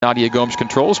Nadia Gomes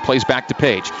controls, plays back to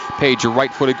Paige. Paige, a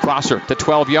right-footed crosser to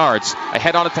 12 yards.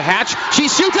 Ahead on it to Hatch. She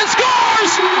shoots and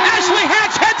scores! Ashley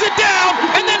Hatch heads it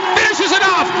down and then finishes it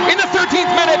off in the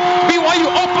 13th minute. BYU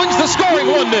opens the scoring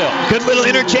 1-0. Good little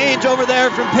interchange over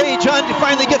there from Paige Hunt. He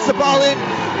finally gets the ball in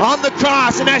on the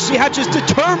cross, and Ashley Hatch is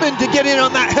determined to get in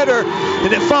on that header,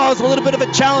 and it falls a little bit of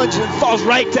a challenge and falls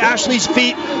right to Ashley's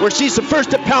feet, where she's the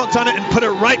first to pounce on it and put it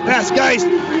right past Geist.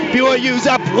 BYU's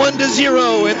up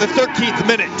 1-0 in the 13th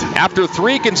minute. After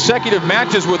 3 consecutive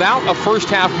matches without a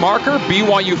first-half marker,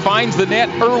 BYU finds the net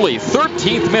early.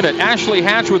 13th minute, Ashley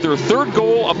Hatch with her 3rd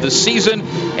goal of the season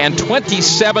and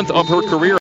 27th of her career.